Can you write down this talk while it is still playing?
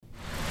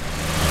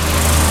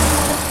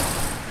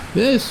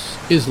This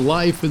is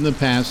Life in the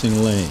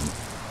Passing Lane,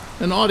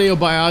 an audio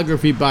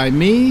biography by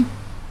me.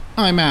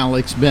 I'm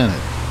Alex Bennett.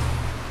 I'm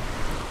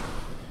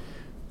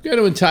going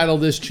to entitle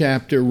this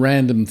chapter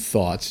Random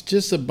Thoughts,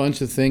 just a bunch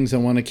of things I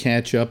want to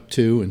catch up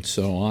to and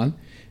so on.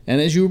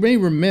 And as you may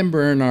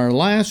remember, in our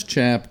last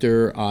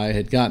chapter, I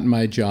had gotten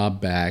my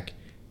job back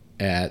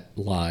at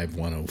Live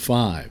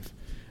 105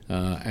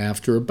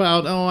 after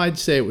about, I'd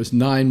say it was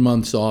 9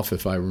 months off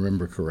if I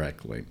remember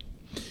correctly.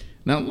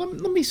 Now,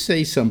 let me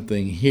say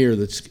something here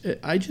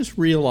I just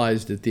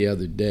realized it the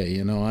other day.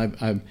 You know,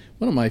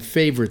 one of my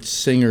favorite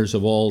singers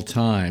of all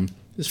time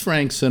is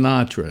Frank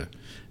Sinatra.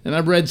 And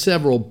I've read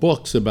several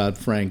books about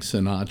Frank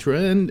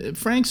Sinatra, and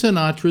Frank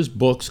Sinatra's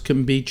books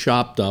can be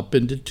chopped up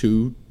into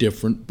two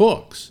different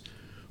books.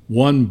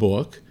 One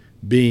book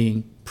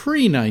being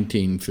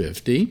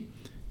pre-1950,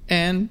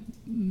 and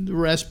the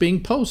rest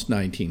being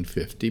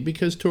post-1950,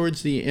 because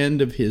towards the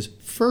end of his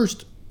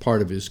first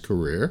part of his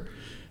career,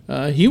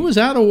 he was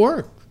out of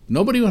work.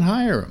 Nobody would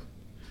hire him.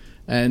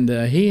 And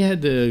he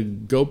had to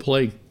go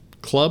play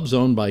clubs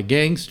owned by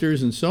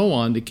gangsters and so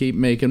on to keep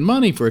making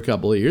money for a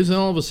couple of years. And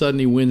all of a sudden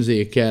he wins the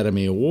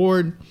Academy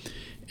Award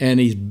and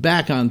he's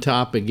back on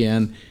top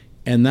again.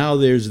 And now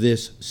there's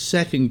this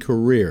second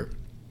career.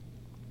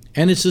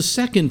 And it's a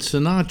second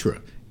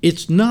Sinatra.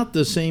 It's not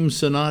the same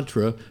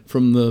Sinatra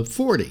from the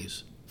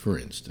 40s, for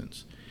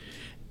instance.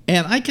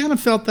 And I kind of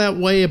felt that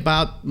way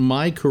about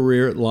my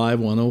career at Live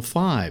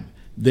 105.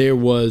 There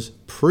was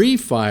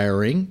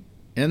pre-firing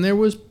and there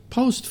was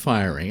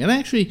post-firing. And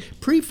actually,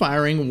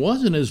 pre-firing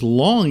wasn't as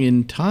long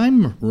in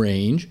time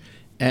range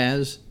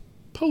as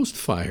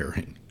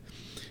post-firing.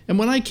 And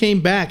when I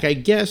came back, I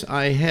guess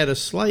I had a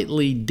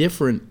slightly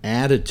different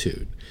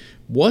attitude.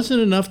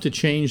 Wasn't enough to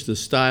change the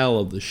style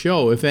of the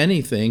show. If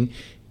anything,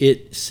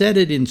 it set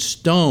it in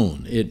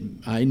stone.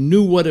 I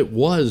knew what it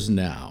was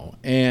now,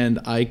 and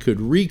I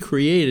could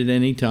recreate it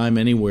anytime,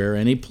 anywhere,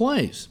 any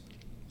place.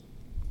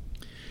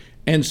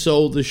 And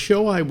so the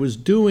show I was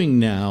doing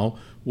now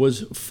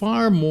was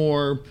far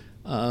more,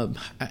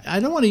 I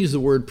don't want to use the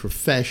word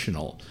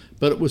professional,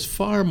 but it was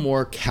far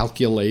more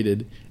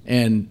calculated,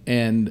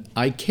 and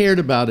I cared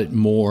about it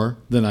more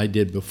than I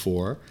did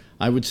before.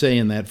 I would say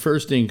in that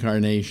first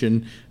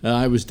incarnation,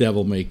 I was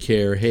devil may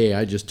care. Hey,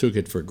 I just took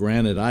it for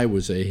granted. I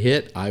was a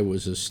hit, I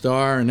was a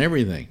star, and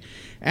everything.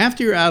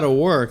 After you're out of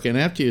work and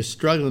after you're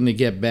struggling to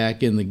get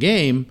back in the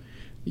game,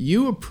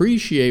 you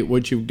appreciate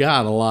what you've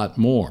got a lot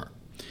more.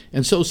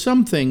 And so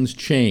some things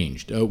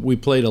changed. We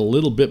played a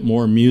little bit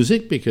more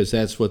music because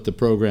that's what the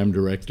program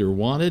director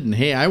wanted. And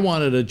hey, I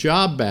wanted a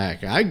job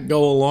back. I'd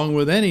go along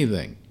with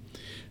anything.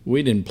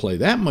 We didn't play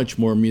that much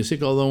more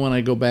music, although when I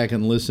go back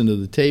and listen to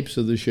the tapes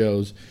of the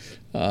shows,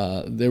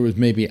 there was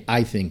maybe,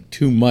 I think,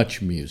 too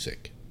much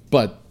music.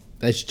 But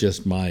that's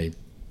just my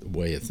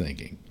way of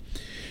thinking.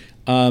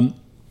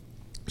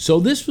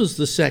 So this was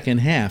the second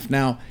half.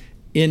 Now,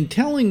 in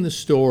telling the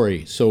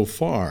story so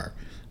far,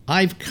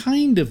 I've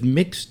kind of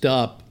mixed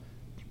up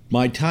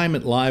my time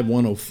at Live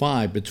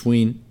 105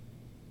 between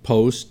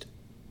post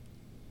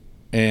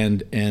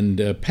and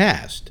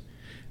past.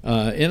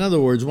 In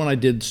other words, when I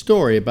did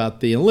story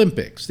about the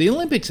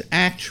Olympics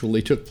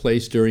actually took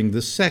place during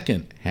the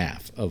second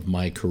half of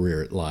my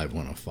career at Live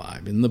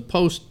 105, in the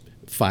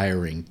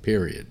post-firing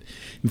period.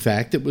 In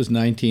fact, it was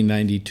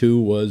 1992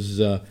 was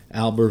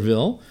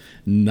Albertville,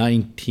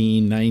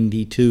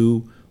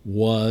 1992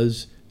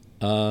 was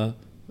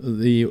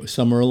the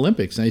Summer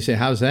Olympics. And you say,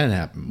 how does that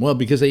happen? Well,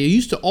 because they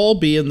used to all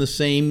be in the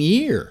same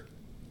year,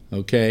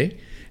 okay?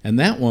 And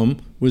that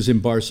one was in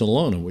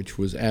Barcelona, which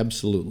was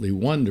absolutely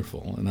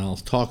wonderful. And I'll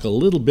talk a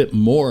little bit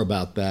more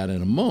about that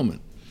in a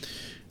moment.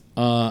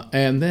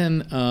 And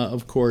then,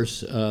 of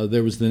course,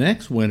 there was the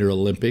next Winter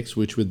Olympics,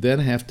 which would then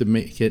have to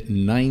make it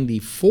in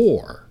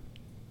 94,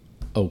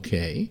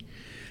 okay?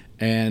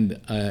 And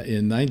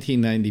in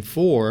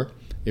 1994,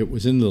 it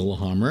was in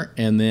Lillehammer,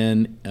 and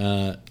then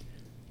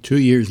 2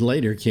 years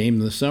later came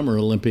the Summer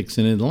Olympics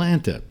in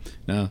Atlanta.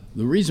 Now,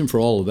 the reason for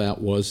all of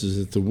that was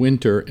that the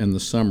winter and the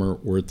summer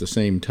were at the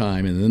same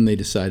time, and then they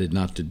decided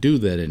not to do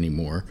that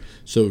anymore.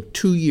 So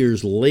 2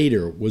 years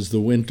later was the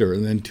winter,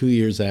 and then 2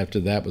 years after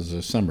that was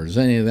the summer. Does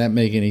any of that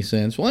make any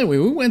sense? Well, anyway,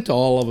 we went to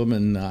all of them,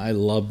 and I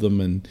loved them.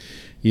 And,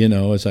 you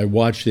know, as I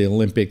watch the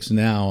Olympics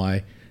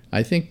now,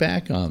 I think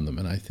back on them,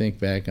 and I think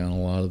back on a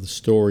lot of the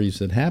stories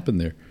that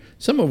happened there,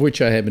 some of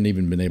which I haven't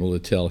even been able to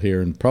tell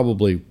here and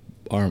probably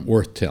aren't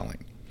worth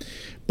telling.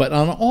 But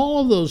on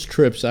all of those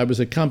trips, I was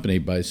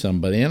accompanied by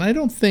somebody, and I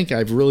don't think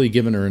I've really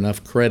given her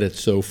enough credit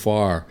so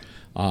far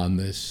on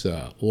this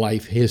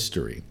life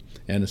history,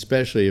 and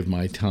especially of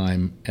my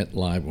time at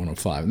Live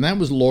 105, and that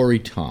was Lori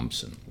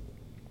Thompson.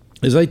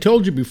 As I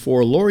told you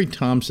before, Lori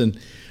Thompson,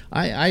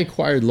 I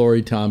acquired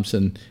Lori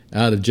Thompson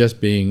out of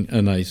just being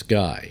a nice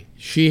guy.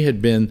 She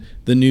had been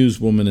the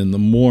newswoman in the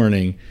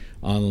morning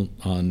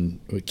on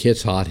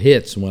Kit's Hot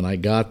Hits when I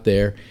got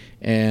there,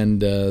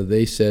 and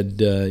they said,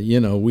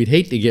 we'd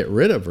hate to get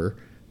rid of her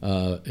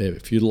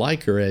if you'd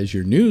like her as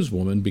your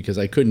newswoman, because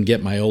I couldn't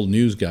get my old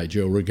news guy,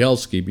 Joe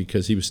Rogelski,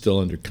 because he was still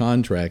under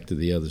contract to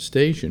the other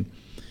station.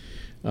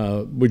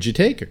 Would you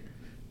take her?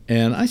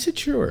 And I said,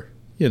 sure.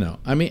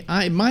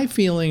 My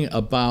feeling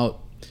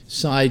about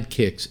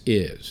sidekicks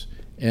is,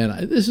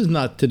 and this is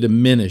not to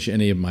diminish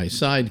any of my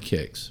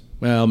sidekicks.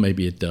 Well,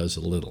 maybe it does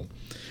a little.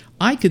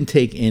 I can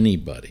take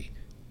anybody,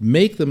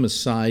 make them a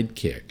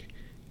sidekick,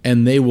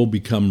 and they will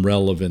become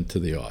relevant to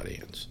the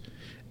audience.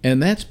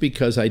 And that's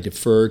because I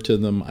defer to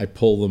them, I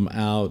pull them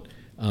out,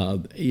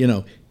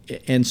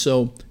 And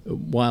so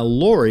while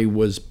Lori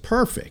was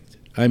perfect,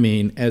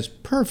 as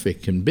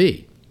perfect can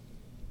be,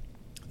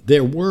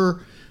 there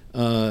were,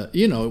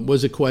 it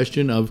was a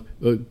question of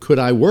could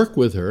I work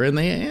with her? And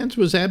the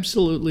answer was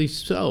absolutely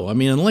so.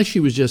 Unless she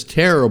was just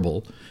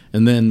terrible,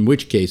 and then in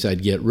which case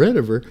I'd get rid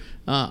of her,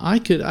 I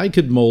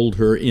could mold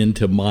her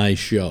into my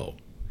show.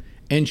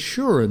 And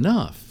sure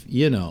enough,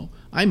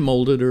 I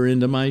molded her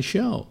into my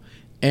show.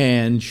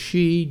 And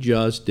she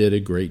just did a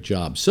great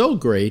job. So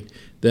great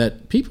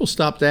that people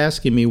stopped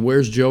asking me,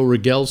 where's Joe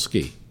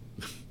Rogelski?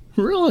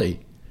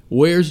 Really?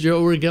 Where's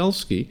Joe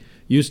Rogelski?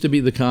 Used to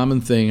be the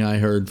common thing I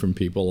heard from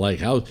people, like,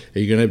 how are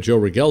you going to have Joe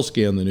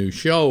Rogelski on the new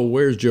show?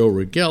 Where's Joe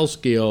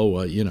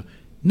Rogelski?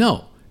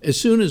 No. As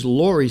soon as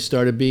Lori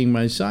started being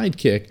my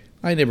sidekick,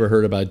 I never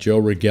heard about Joe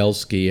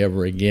Rogelski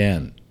ever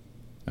again.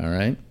 All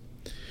right?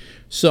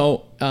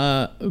 So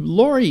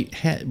Lori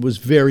was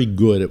very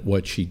good at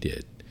what she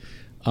did.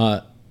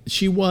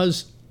 She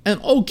was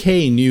an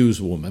okay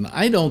newswoman.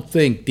 I don't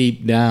think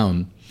deep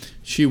down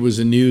she was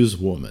a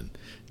newswoman.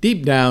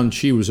 Deep down,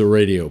 she was a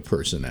radio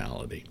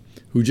personality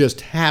who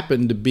just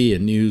happened to be a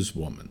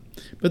newswoman.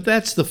 But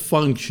that's the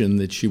function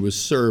that she was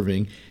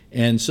serving,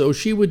 and so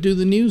she would do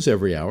the news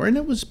every hour, and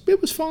it was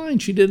fine.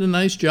 She did a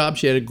nice job.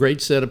 She had a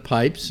great set of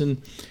pipes,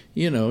 and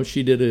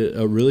she did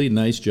a really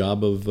nice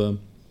job of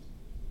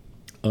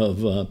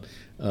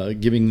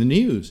giving the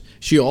news.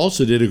 She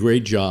also did a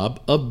great job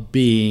of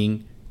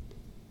being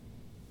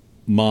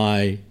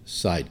my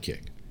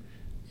sidekick,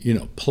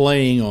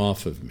 playing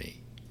off of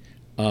me.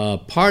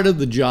 Part of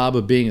the job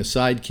of being a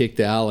sidekick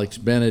to Alex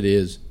Bennett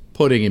is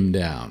putting him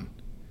down,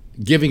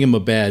 giving him a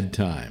bad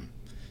time,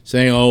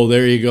 saying, oh,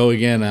 there you go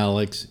again,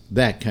 Alex,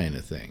 that kind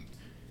of thing.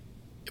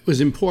 It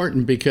was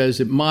important because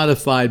it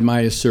modified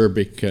my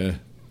acerbic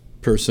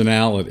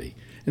personality.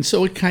 And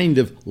so it kind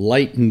of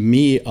lightened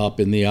me up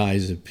in the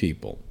eyes of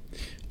people.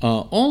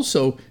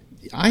 Also,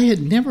 I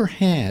had never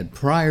had,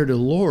 prior to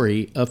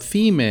Lori, a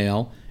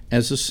female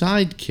as a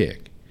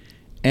sidekick.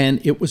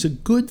 And it was a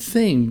good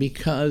thing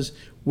because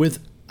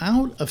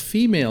without a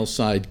female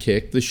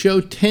sidekick, the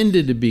show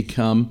tended to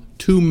become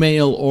too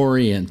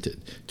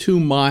male-oriented, too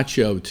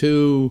macho,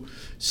 too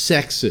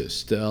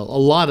sexist, a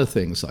lot of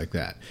things like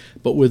that.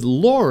 But with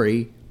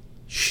Lori,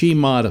 she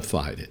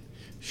modified it.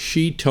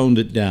 She toned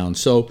it down.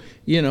 So,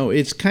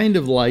 it's kind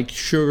of like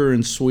sugar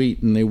and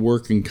sweet, and they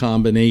work in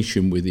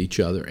combination with each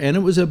other. And it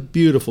was a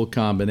beautiful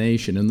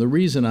combination. And the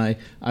reason I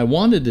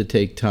wanted to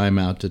take time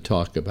out to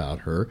talk about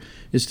her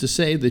is to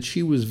say that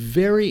she was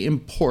very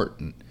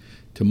important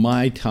to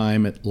my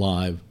time at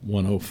Live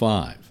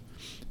 105.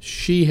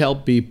 She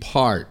helped be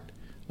part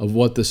of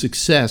what the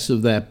success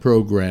of that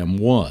program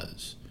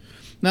was.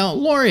 Now,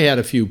 Lori had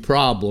a few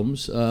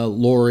problems.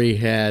 Lori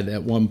had,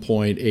 at one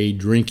point, a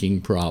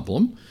drinking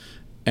problem.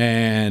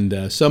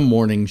 And some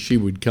mornings she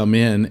would come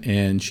in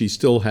and she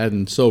still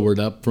hadn't sobered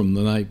up from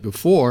the night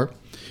before.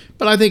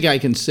 But I think I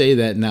can say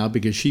that now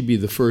because she'd be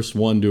the first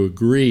one to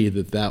agree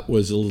that that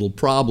was a little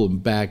problem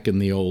back in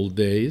the old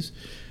days.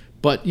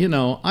 But,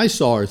 I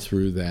saw her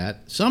through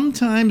that.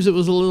 Sometimes it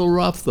was a little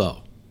rough,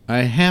 though.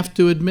 I have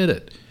to admit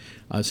it.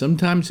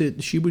 Sometimes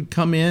she would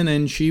come in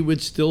and she would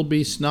still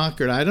be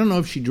snockered. I don't know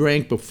if she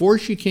drank before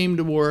she came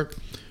to work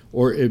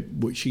or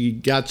she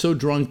got so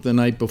drunk the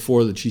night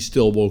before that she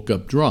still woke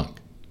up drunk.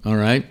 All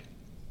right?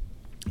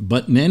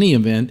 But in any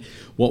event,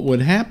 what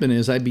would happen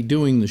is I'd be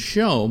doing the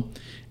show,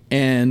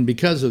 and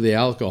because of the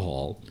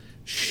alcohol,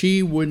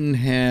 she wouldn't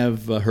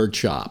have her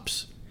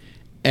chops.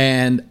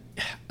 And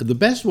the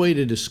best way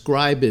to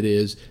describe it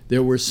is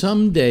there were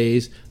some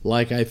days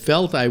like I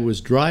felt I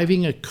was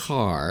driving a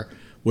car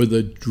with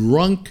a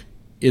drunk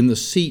in the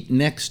seat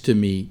next to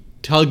me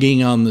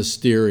tugging on the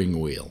steering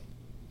wheel.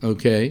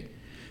 Okay?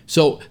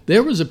 So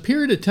there was a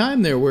period of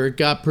time there where it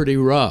got pretty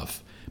rough.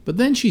 But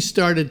then she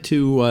started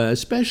to,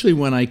 especially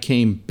when I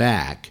came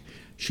back,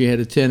 she had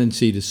a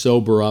tendency to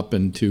sober up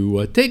and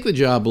to take the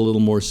job a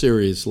little more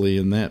seriously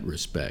in that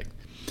respect.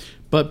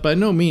 But by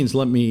no means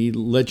let me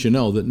let you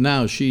know that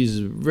now she's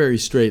very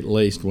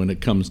straight-laced when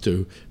it comes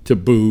to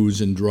booze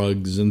and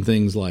drugs and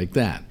things like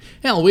that.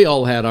 Hell, we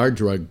all had our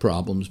drug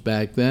problems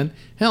back then.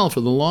 Hell,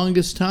 for the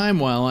longest time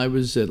while I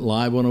was at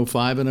Live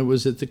 105 and I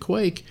was at the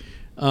Quake,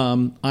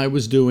 I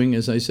was doing,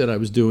 as I said, I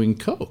was doing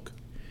coke.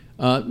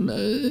 I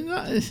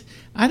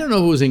don't know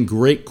if it was in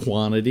great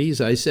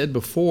quantities. I said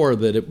before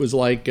that it was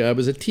like I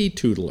was a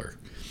teetotaler.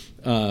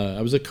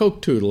 I was a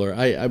coke tootler.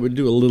 I would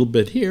do a little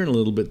bit here and a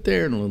little bit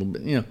there and a little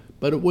bit,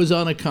 but it was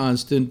on a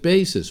constant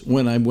basis.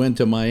 When I went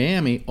to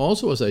Miami,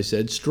 also, as I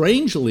said,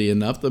 strangely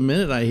enough, the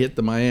minute I hit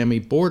the Miami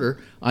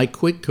border, I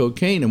quit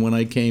cocaine. And when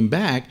I came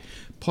back,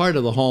 part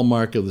of the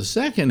hallmark of the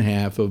second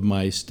half of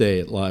my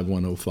stay at Live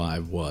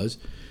 105 was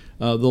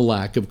the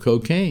lack of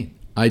cocaine.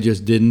 I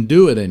just didn't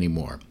do it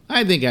anymore.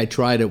 I think I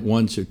tried it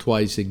once or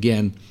twice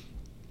again,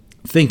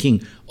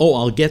 thinking, oh,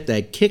 I'll get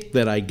that kick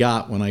that I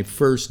got when I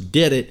first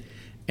did it.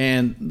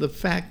 And the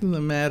fact of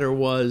the matter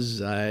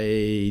was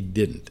I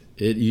didn't.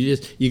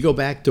 You go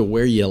back to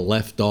where you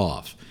left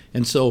off.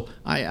 And so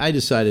I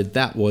decided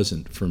that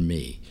wasn't for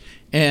me.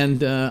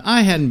 And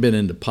I hadn't been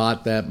into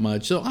pot that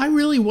much, so I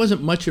really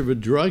wasn't much of a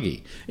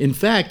druggie. In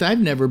fact,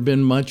 I've never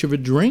been much of a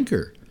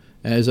drinker.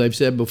 As I've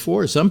said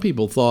before, some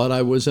people thought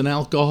I was an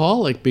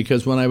alcoholic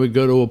because when I would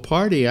go to a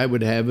party, I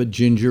would have a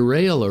ginger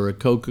ale or a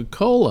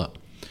Coca-Cola.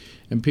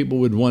 And people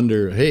would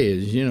wonder, hey,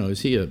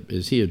 is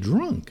he a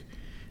drunk?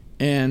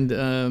 And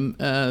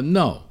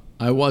no,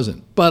 I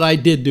wasn't. But I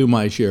did do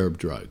my share of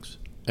drugs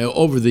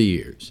over the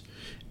years.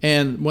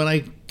 And when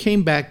I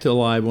came back to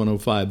Live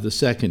 105 the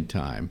second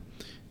time,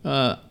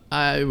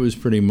 I was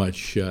pretty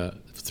much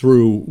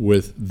through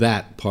with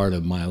that part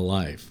of my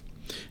life.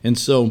 And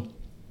so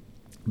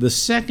the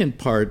second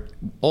part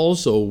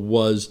also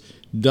was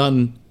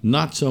done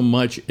not so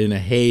much in a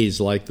haze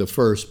like the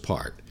first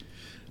part.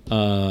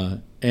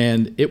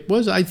 And it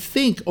was, I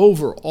think,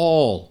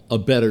 overall a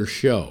better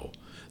show.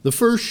 The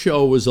first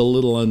show was a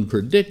little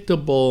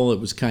unpredictable. It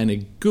was kind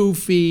of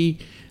goofy.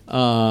 We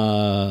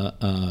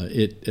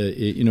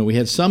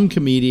had some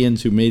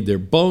comedians who made their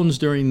bones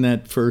during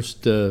that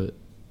first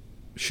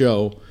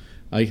show.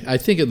 I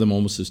think of them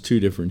almost as two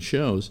different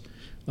shows,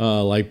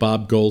 like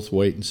Bob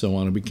Goldthwait and so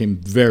on, who became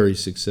very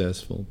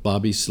successful.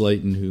 Bobby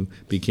Slayton, who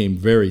became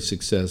very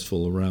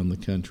successful around the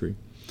country.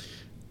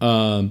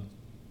 But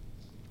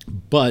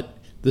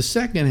the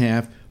second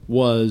half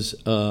was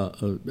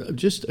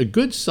just a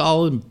good,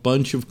 solid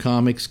bunch of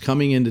comics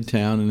coming into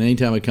town. And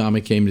anytime a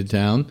comic came to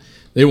town,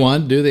 they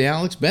wanted to do the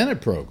Alex Bennett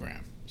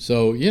program.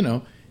 So,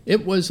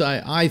 it was,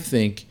 I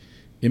think,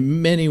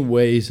 in many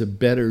ways a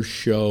better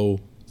show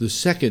the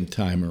second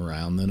time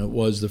around than it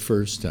was the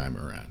first time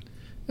around.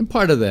 And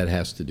part of that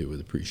has to do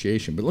with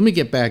appreciation. But let me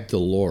get back to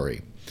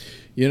Laurie.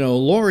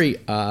 Laurie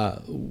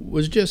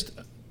was just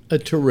a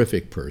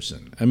terrific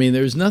person. I mean,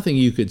 there's nothing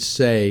you could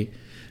say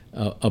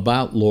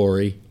about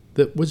Laurie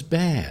that was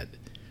bad.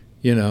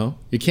 You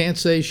can't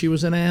say she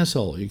was an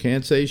asshole. You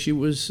can't say she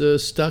was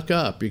stuck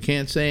up. You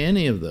can't say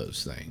any of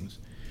those things.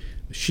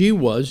 She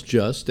was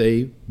just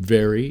a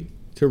very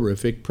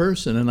terrific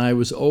person, and I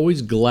was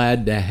always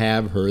glad to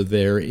have her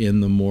there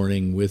in the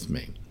morning with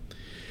me.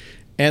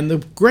 And the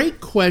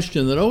great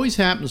question that always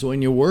happens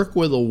when you work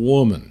with a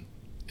woman,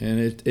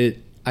 and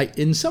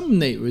in some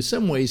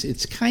ways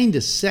it's kind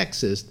of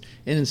sexist,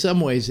 and in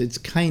some ways it's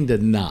kind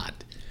of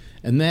not,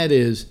 and that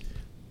is,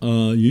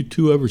 you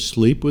two ever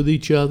sleep with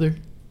each other?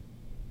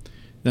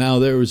 Now,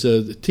 there was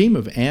a team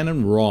of Ann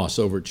and Ross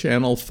over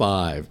Channel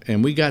 5,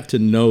 and we got to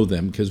know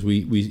them because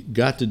we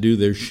got to do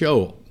their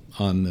show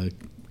on a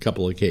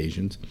couple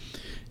occasions.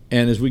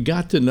 And as we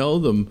got to know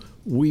them,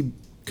 we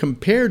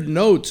compared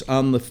notes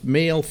on the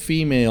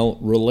male-female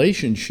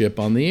relationship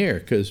on the air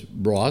because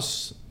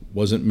Ross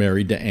wasn't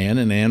married to Ann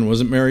and Ann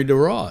wasn't married to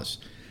Ross.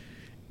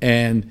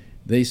 And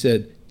they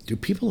said, do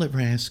people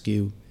ever ask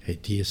you, hey,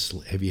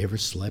 have you ever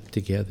slept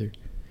together?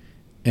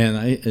 And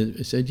I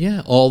said,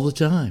 yeah, all the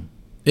time.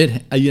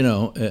 It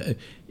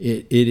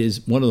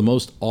is one of the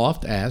most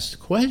oft asked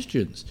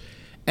questions.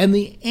 And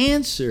the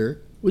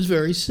answer was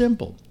very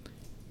simple.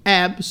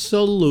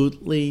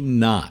 Absolutely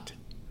not.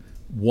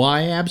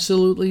 Why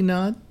absolutely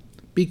not?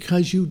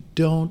 Because you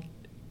don't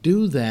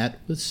do that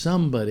with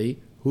somebody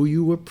who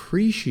you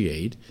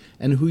appreciate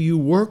and who you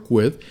work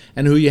with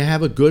and who you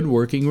have a good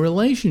working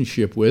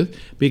relationship with,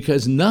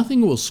 because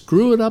nothing will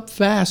screw it up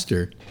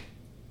faster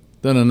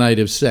than a night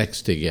of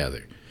sex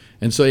together.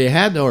 And so you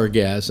had the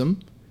orgasm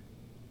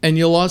and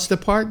you lost a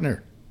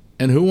partner.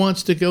 And who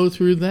wants to go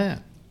through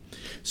that?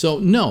 So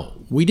no,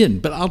 we didn't.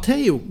 But I'll tell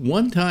you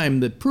one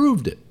time that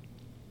proved it.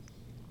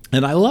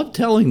 And I love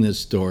telling this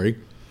story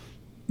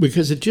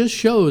because it just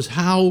shows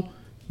how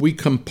we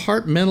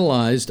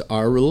compartmentalized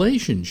our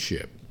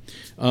relationship.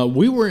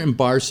 We were in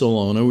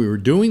Barcelona. We were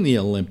doing the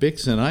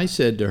Olympics. And I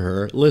said to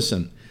her,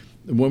 listen,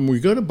 when we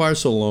go to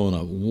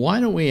Barcelona, why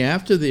don't we,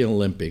 after the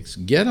Olympics,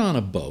 get on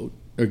a boat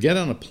or get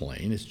on a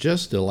plane? It's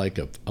just like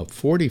a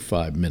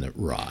 45-minute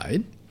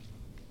ride.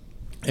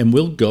 And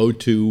we'll go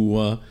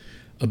to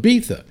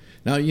Ibiza.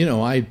 Now,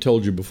 I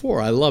told you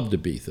before, I loved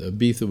Ibiza.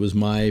 Ibiza was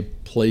my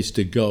place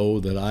to go,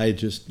 that I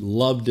just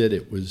loved it.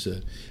 It was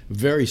a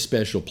very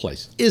special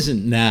place.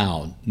 Isn't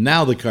now.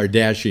 Now the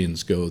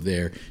Kardashians go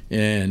there,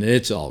 and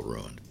it's all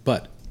ruined.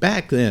 But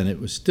back then, it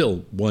was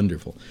still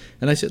wonderful.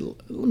 And I said,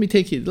 let me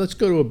take you, let's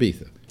go to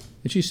Ibiza.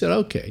 And she said,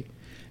 okay.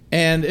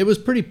 And it was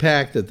pretty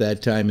packed at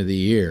that time of the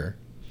year.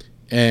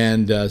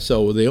 And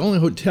so the only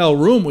hotel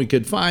room we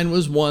could find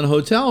was one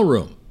hotel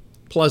room.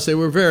 Plus, they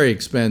were very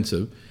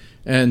expensive.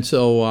 And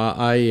so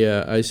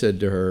I said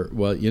to her,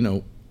 well,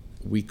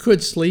 we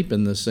could sleep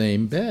in the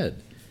same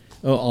bed.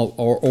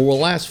 Or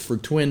we'll ask for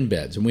twin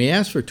beds. And we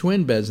asked for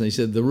twin beds, and they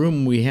said, the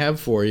room we have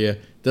for you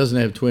doesn't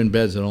have twin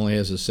beds. It only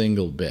has a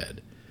single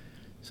bed.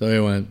 So he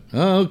went,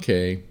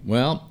 okay,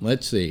 well,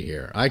 let's see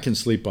here. I can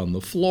sleep on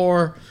the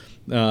floor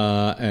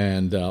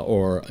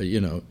or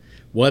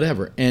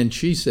whatever. And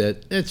she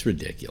said, it's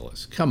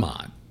ridiculous. Come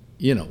on.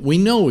 We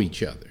know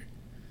each other.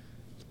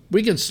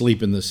 We can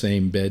sleep in the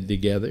same bed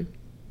together.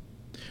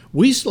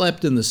 We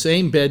slept in the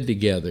same bed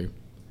together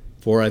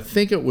for, I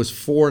think it was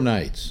 4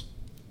 nights,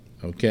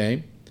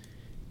 okay?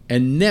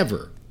 And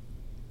never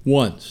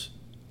once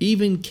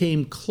even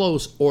came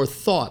close or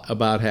thought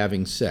about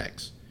having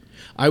sex.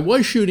 I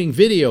was shooting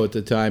video at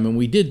the time, and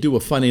we did do a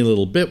funny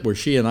little bit where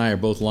she and I are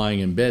both lying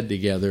in bed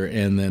together,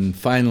 and then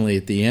finally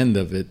at the end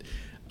of it,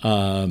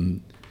 I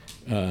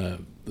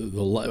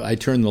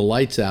turn the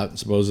lights out, and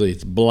supposedly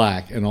it's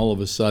black, and all of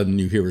a sudden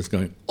you hear us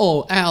going,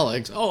 oh,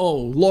 Alex, oh,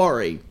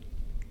 Laurie.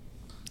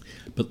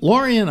 But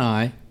Laurie and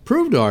I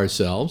proved to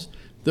ourselves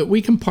that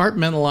we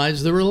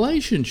compartmentalized the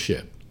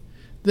relationship.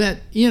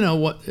 That,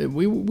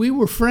 we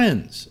were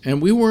friends,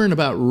 and we weren't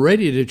about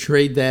ready to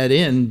trade that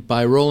in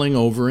by rolling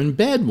over in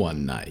bed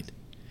one night.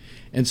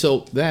 And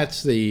so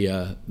that's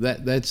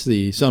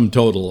the sum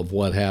total of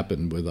what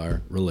happened with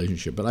our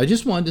relationship. But I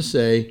just wanted to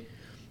say,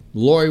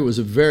 Laurie was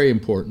a very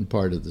important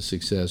part of the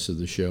success of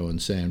the show in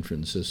San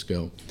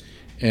Francisco,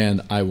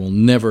 and I will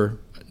never,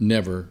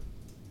 never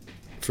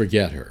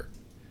forget her.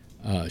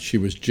 She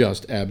was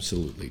just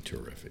absolutely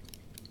terrific.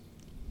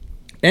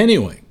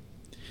 Anyway,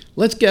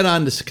 let's get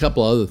on to a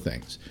couple other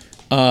things.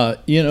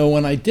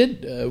 When I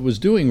was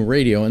doing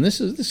radio, and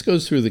this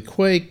goes through the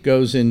Quake,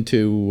 goes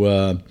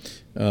into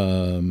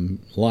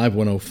Live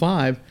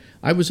 105,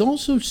 I was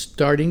also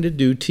starting to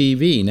do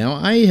TV. Now,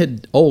 I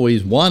had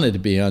always wanted to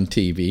be on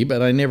TV,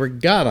 but I never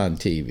got on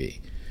TV.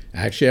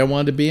 Actually, I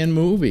wanted to be in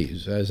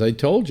movies. As I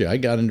told you, I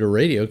got into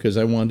radio because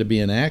I wanted to be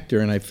an actor,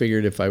 and I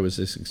figured if I was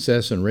a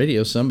success in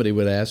radio, somebody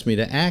would ask me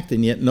to act,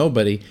 and yet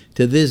nobody,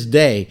 to this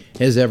day,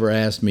 has ever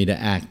asked me to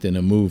act in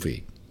a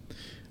movie.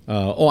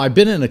 I've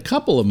been in a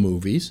couple of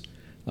movies.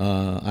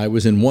 I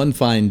was in One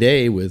Fine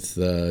Day with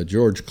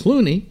George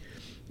Clooney,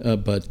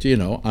 but,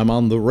 I'm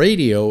on the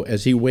radio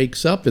as he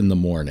wakes up in the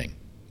morning.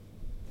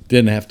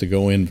 Didn't have to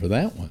go in for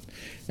that one.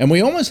 And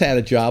we almost had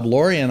a job.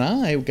 Laurie and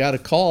I got a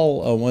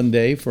call one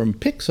day from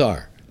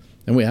Pixar.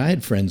 And I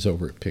had friends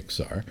over at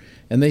Pixar.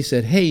 And they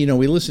said, hey,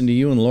 we listen to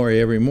you and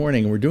Laurie every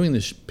morning. And we're doing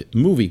this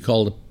movie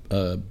called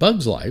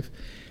Bug's Life.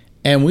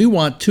 And we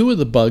want 2 of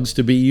the bugs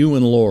to be you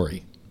and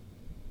Laurie.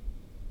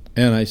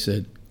 And I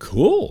said,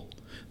 cool.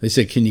 They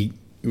said, can you,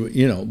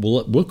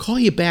 we'll call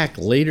you back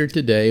later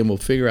today and we'll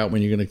figure out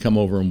when you're going to come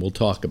over and we'll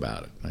talk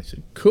about it. I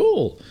said,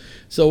 cool.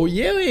 So,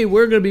 yay,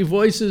 we're going to be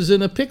voices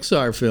in a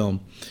Pixar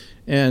film.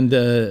 And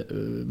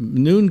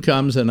noon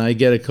comes and I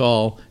get a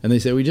call and they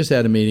say, we just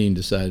had a meeting and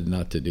decided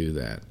not to do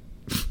that.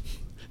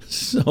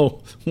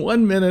 So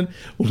 1 minute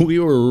we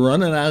were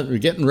running out, we're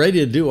getting ready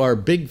to do our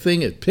big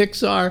thing at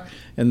Pixar,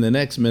 and the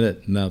next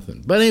minute,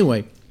 nothing. But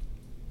anyway,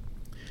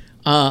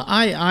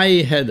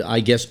 I had,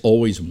 I guess,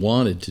 always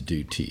wanted to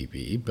do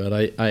TV, but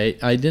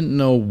I didn't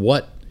know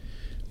what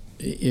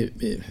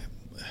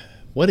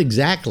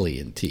exactly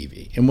in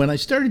TV. And when I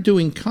started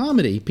doing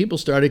comedy, people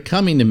started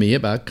coming to me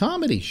about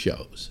comedy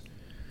shows.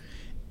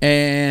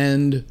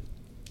 And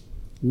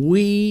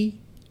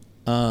we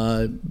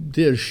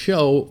did a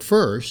show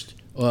first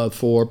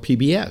for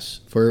PBS,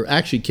 for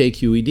actually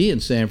KQED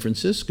in San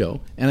Francisco,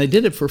 and I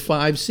did it for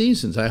 5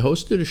 seasons. I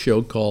hosted a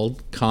show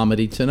called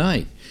Comedy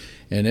Tonight,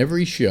 and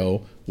every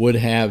show would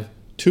have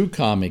 2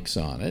 comics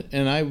on it,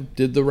 and I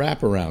did the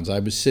wraparounds. I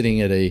was sitting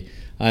at a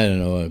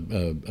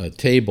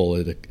table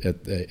at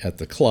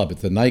the club, at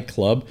the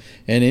nightclub,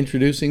 and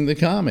introducing the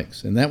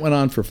comics. And that went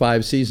on for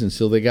 5 seasons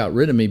till they got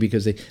rid of me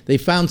because they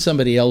found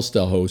somebody else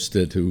to host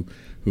it who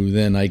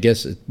then, I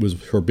guess it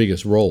was her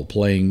biggest role,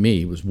 playing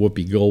me, was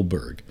Whoopi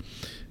Goldberg.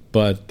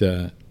 But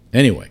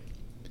anyway,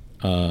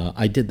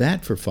 I did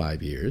that for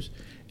 5 years.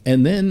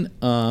 And then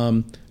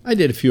I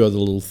did a few other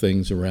little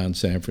things around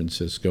San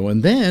Francisco.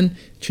 And then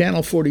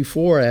Channel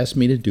 44 asked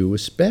me to do a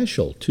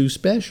special, 2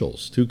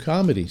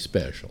 comedy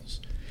specials.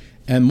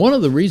 And one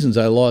of the reasons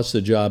I lost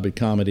the job at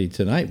Comedy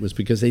Tonight was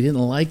because they didn't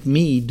like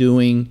me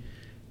doing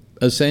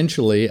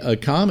essentially a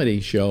comedy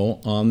show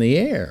on the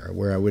air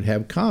where I would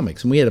have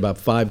comics. And we had about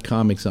 5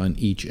 comics on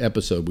each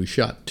episode. We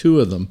shot 2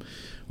 of them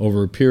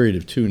over a period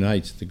of 2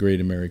 nights at the Great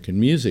American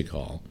Music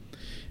Hall.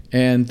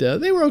 And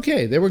they were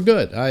okay. They were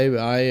good.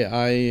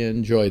 I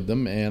enjoyed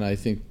them, and I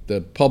think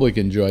the public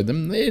enjoyed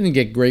them. They didn't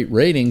get great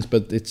ratings,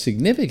 but its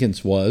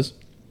significance is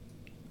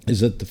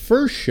that the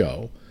first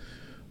show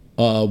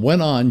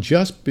went on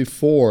just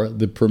before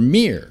the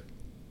premiere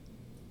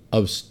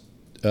of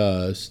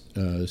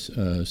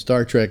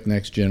Star Trek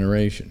Next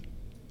Generation.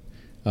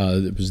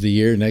 It was the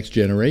year Next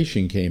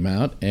Generation came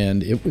out,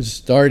 and it was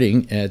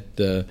starting at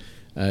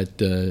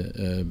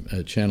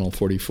Channel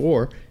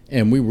 44,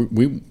 and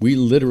we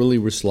literally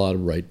were slaughtered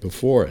right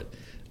before it.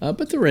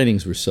 But the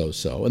ratings were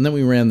so-so. And then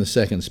we ran the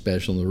second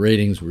special, and the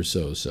ratings were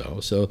so-so.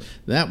 So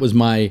that was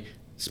my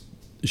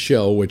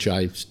show, which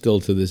I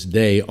still to this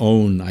day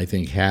own, I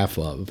think, half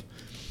of.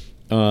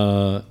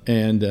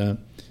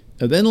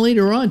 And then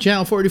later on,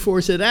 Channel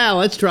 44 said,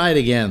 let's try it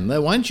again.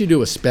 Why don't you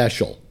do a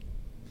special?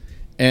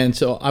 And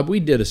so we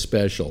did a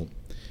special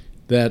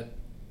that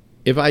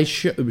if I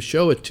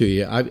show it to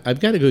you, I've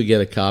got to go get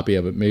a copy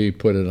of it, maybe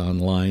put it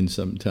online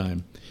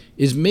sometime,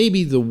 is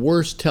maybe the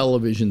worst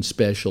television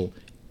special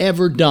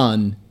ever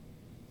done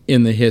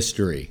in the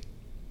history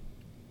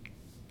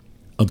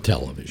of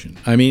television.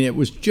 I mean, it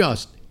was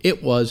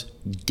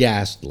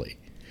ghastly.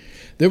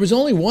 There was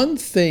only one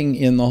thing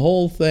in the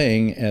whole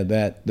thing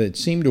that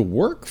seemed to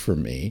work for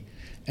me,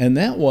 and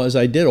that was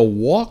I did a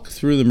walk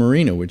through the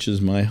marina, which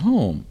is my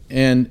home,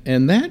 and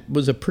that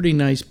was a pretty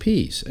nice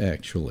piece,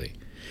 actually.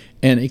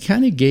 And it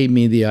kind of gave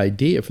me the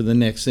idea for the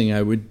next thing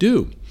I would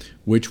do,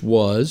 which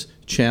was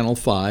Channel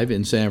 5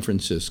 in San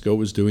Francisco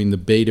was doing the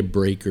Beta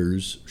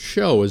Breakers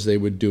show, as they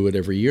would do it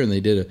every year, and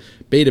they did a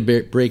Beta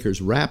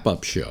Breakers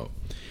wrap-up show.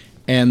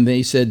 And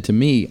they said to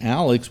me,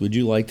 Alex, would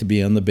you like to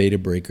be on the Beta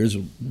Breakers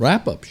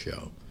wrap-up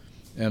show?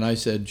 And I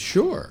said,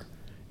 sure.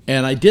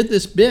 And I did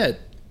this bit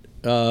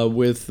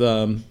with,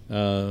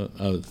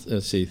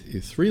 let's see,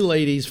 3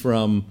 ladies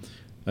from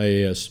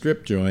a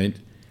strip joint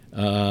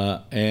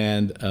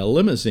and a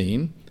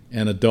limousine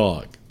and a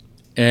dog.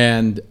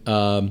 And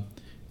to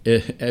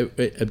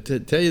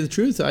tell you the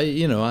truth,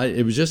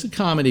 it was just a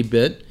comedy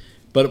bit,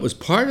 but it was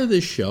part of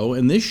this show,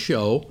 and this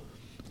show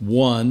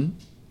won,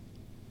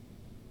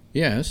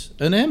 yes,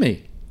 an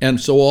Emmy. And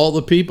so all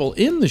the people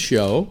in the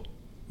show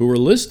who were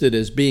listed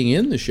as being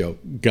in the show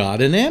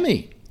got an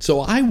Emmy. So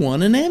I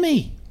won an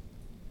Emmy.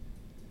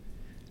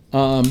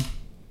 A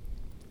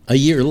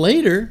year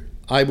later,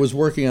 I was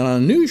working on a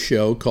new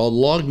show called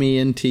Log Me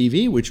In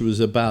TV, which was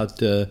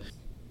about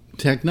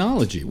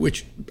technology,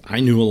 which I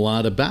knew a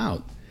lot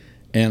about.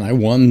 And I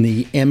won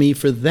the Emmy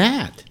for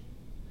that.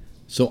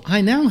 So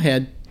I now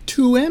had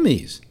 2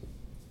 Emmys.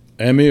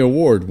 Emmy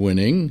Award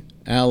winning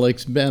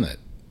Alex Bennett.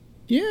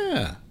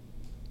 Yeah.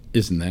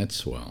 Isn't that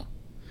swell?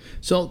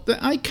 So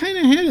I kind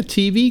of had a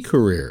TV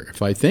career,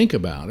 if I think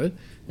about it.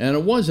 And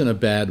it wasn't a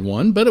bad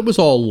one, but it was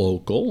all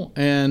local.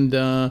 And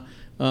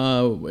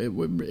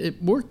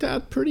it worked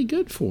out pretty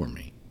good for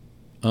me.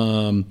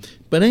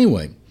 But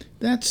anyway,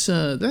 that's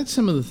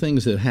some of the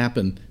things that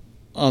happened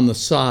on the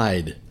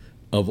side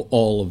of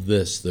all of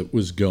this that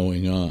was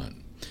going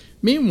on.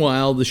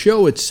 Meanwhile, the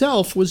show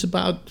itself was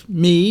about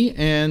me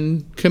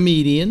and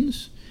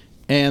comedians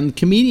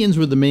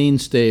were the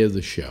mainstay of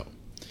the show.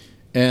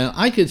 And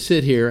I could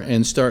sit here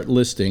and start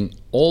listing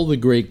all the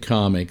great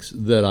comics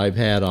that I've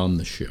had on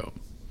the show,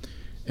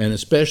 and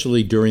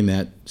especially during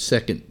that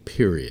second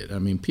period. I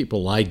mean,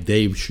 people like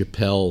Dave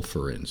Chappelle,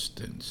 for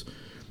instance,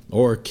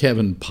 or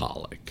Kevin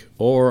Pollak,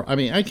 or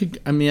I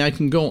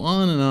can go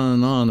on and on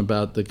and on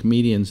about the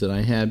comedians that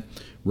I had.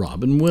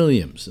 Robin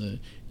Williams,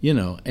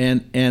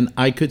 and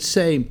I could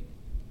say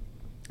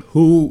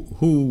who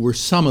were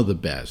some of the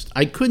best.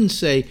 I couldn't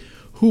say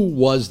who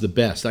was the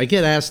best. I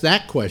get asked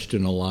that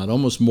question a lot,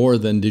 almost more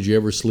than did you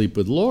ever sleep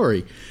with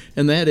Lori,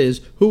 and that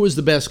is, who was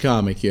the best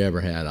comic you ever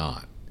had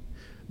on?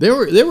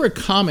 There were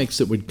comics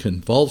that would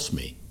convulse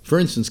me. For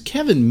instance,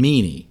 Kevin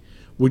Meaney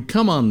would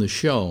come on the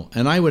show,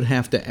 and I would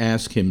have to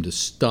ask him to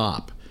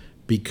stop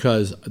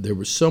because there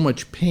was so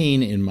much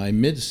pain in my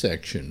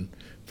midsection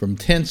from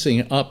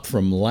tensing up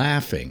from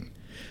laughing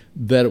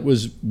that it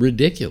was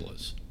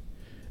ridiculous.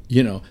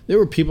 There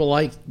were people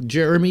like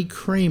Jeremy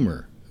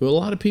Kramer, who a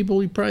lot of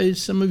people,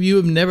 some of you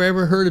have never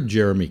ever heard of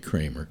Jeremy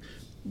Kramer.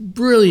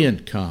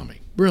 Brilliant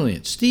comic,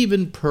 brilliant.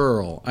 Stephen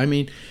Pearl.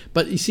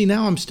 But you see,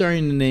 now I'm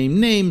starting to name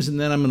names, and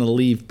then I'm going to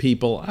leave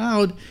people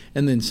out,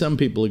 and then some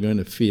people are going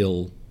to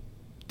feel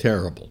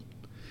terrible.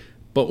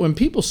 But when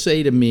people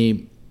say to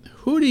me,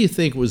 who do you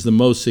think was the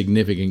most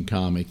significant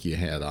comic you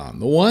had on?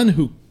 The one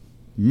who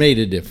made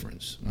a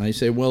difference. I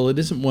say, well, it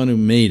isn't one who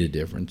made a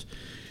difference.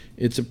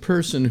 It's a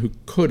person who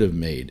could have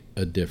made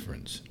a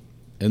difference.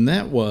 And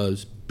that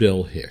was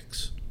Bill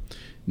Hicks.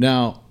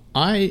 Now,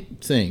 I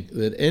think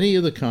that any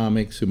of the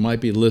comics who might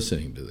be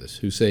listening to this,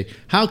 who say,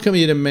 how come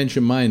you didn't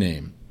mention my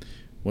name?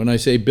 When I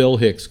say Bill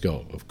Hicks,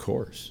 go, of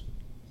course.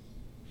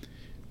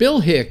 Bill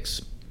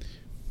Hicks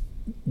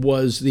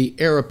was the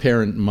heir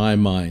apparent in my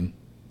mind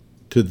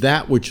to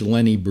that which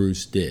Lenny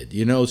Bruce did.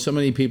 So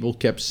many people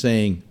kept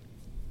saying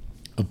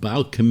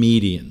about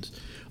comedians,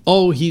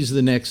 oh, he's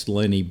the next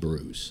Lenny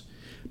Bruce.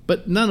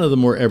 But none of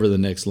them were ever the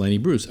next Lenny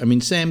Bruce.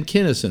 Sam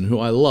Kinison, who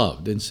I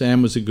loved, and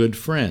Sam was a good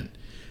friend,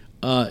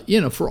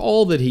 for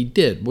all that he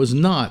did, was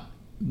not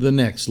the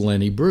next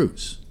Lenny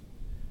Bruce.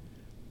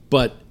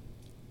 But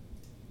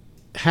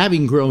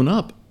having grown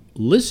up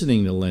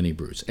listening to Lenny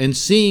Bruce and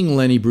seeing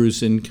Lenny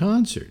Bruce in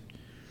concert,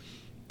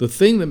 the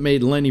thing that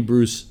made Lenny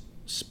Bruce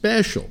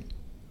special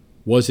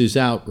was his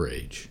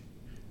outrage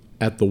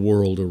at the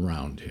world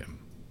around him.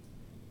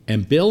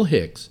 And Bill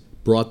Hicks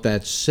brought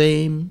that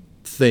same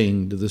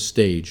thing to the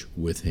stage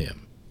with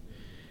him.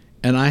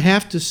 And I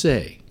have to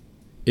say,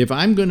 if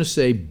I'm going to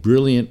say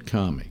brilliant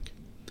comic,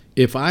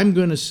 if I'm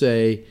going to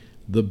say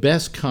the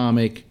best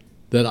comic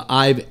that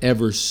I've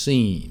ever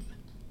seen,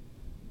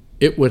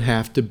 it would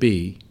have to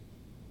be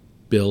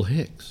Bill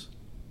Hicks.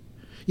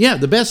 Yeah,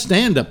 the best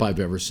stand-up I've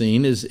ever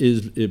seen is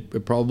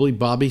probably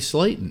Bobby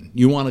Slayton.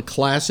 You want a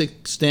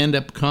classic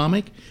stand-up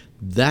comic?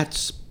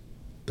 That's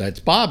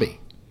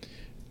Bobby.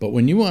 But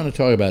when you want to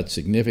talk about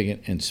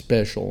significant and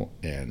special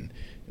and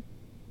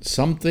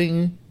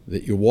something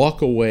that you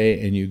walk away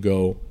and you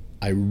go,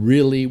 I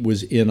really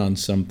was in on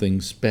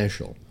something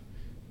special,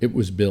 it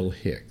was Bill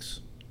Hicks.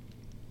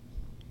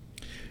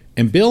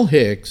 And Bill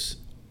Hicks,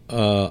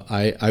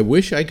 I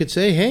wish I could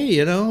say, hey,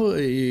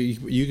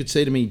 you could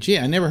say to me, gee,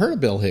 I never heard of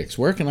Bill Hicks.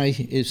 Where can I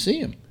see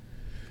him?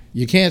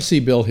 You can't see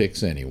Bill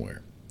Hicks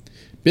anywhere.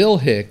 Bill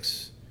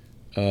Hicks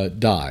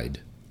died.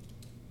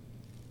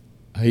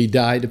 He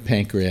died of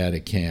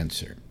pancreatic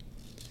cancer.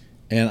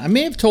 And I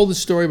may have told this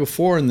story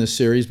before in this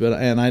series,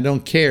 and I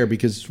don't care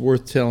because it's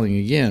worth telling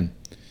again.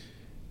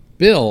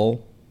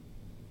 Bill,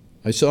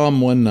 I saw him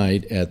one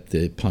night at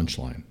the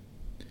Punchline.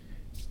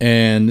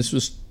 And this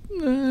was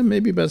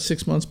maybe about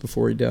 6 months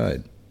before he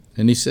died.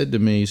 And he said to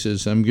me, he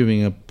says, I'm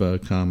giving up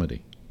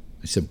comedy.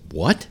 I said,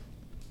 what?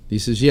 He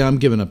says, yeah, I'm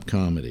giving up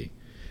comedy.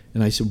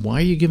 And I said, why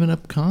are you giving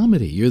up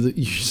comedy?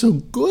 You're so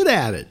good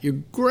at it.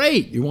 You're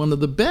great. You're one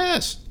of the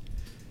best.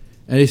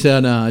 And he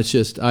said, no, it's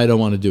just I don't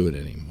want to do it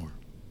anymore.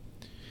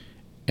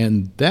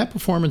 And that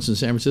performance in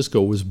San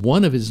Francisco was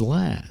one of his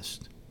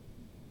last.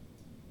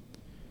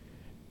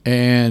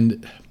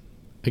 And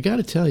I got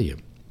to tell you,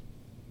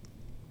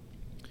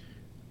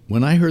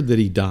 when I heard that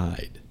he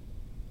died,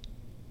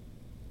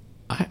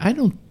 I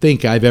don't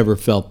think I've ever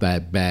felt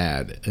that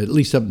bad, at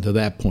least up to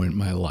that point in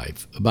my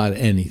life, about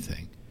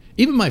anything.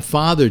 Even my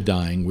father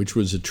dying, which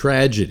was a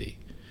tragedy,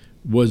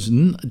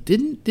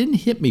 didn't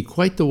hit me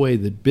quite the way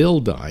that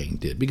Bill dying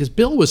did, because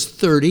Bill was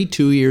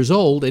 32 years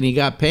old and he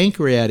got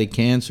pancreatic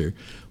cancer,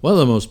 one of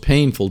the most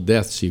painful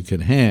deaths you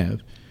can have,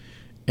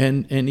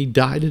 and he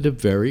died at a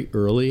very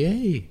early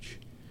age.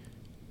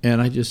 And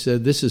I just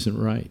said, this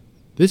isn't right.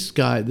 This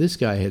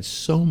guy had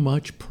so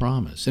much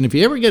promise. And if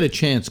you ever get a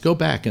chance, go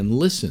back and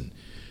listen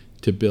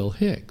to Bill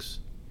Hicks.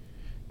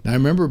 Now, I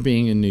remember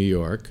being in New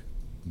York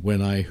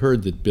when I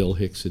heard that Bill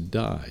Hicks had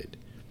died.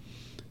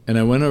 And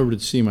I went over to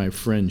see my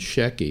friend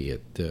Shecky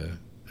at the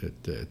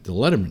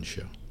Letterman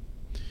show.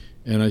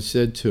 And I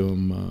said to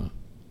him,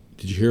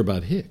 did you hear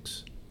about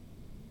Hicks?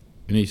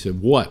 And he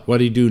said, what? What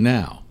do he do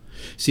now?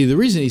 See, the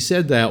reason he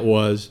said that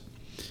was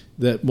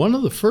that one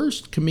of the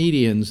first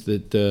comedians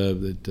that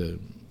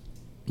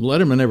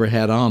Letterman ever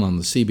had on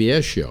the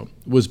CBS show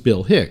was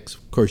Bill Hicks.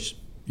 Of course,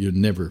 you'd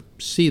never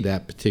see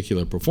that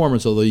particular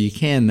performance, although you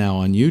can now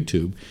on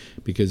YouTube,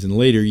 because in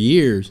later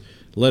years,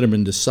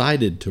 Letterman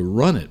decided to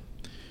run it.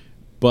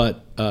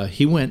 But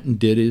he went and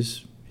did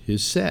his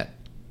set.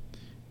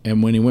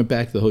 And when he went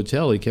back to the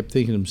hotel, he kept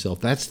thinking to himself,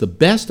 that's the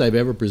best I've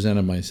ever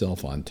presented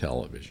myself on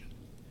television.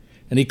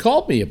 And he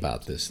called me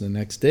about this the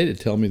next day to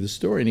tell me the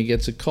story. And he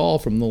gets a call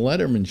from the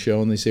Letterman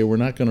show, and they say, we're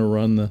not going to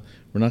run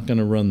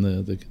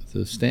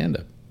the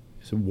stand-up.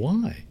 I said,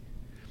 why?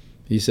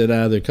 He said,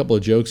 there are a couple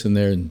of jokes in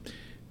there, and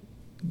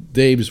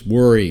Dave's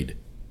worried,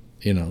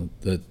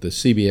 that the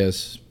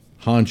CBS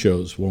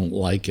honchos won't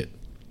like it.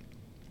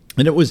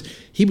 And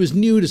he was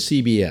new to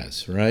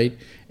CBS, right?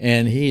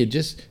 And he had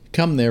just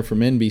come there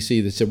from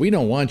NBC that said, we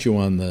don't want you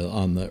on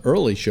the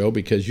early show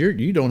because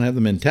you don't have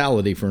the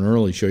mentality for an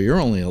early show. You're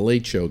only a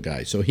late show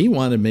guy. So he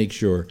wanted to make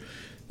sure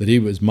that he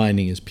was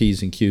minding his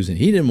P's and Q's, and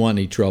he didn't want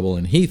any trouble,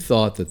 and he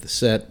thought that the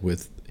set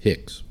with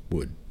Hicks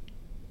would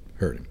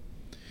hurt him.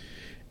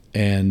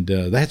 And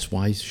that's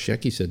why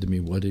Shecky said to me,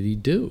 what did he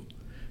do?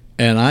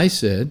 And I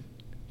said,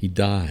 he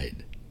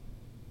died.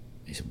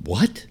 He said,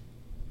 what?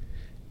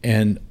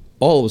 And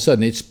all of a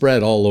sudden, it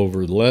spread all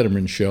over the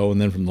Letterman show, and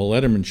then from the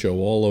Letterman show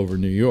all over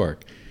New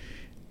York.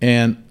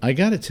 And I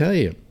got to tell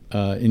you,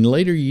 in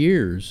later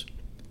years,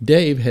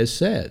 Dave has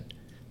said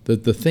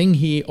that the thing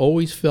he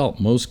always felt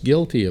most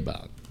guilty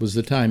about was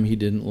the time he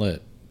didn't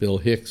let Bill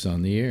Hicks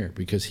on the air,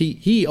 because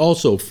he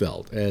also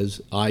felt,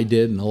 as I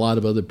did and a lot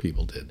of other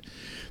people did,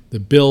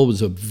 that Bill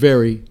was a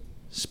very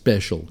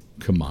special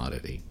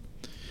commodity.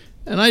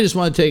 And I just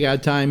want to take our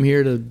time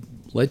here to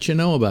let you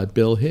know about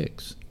Bill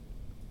Hicks.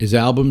 His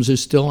albums are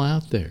still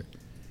out there.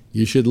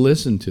 You should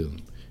listen to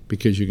them,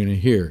 because you're going to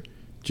hear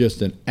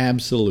just an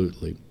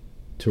absolutely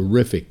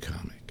terrific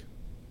comic.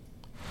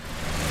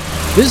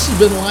 This has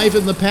been Life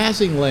in the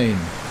Passing Lane,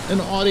 an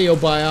audio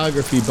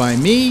biography by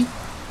me.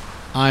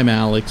 I'm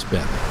Alex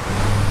Bennett.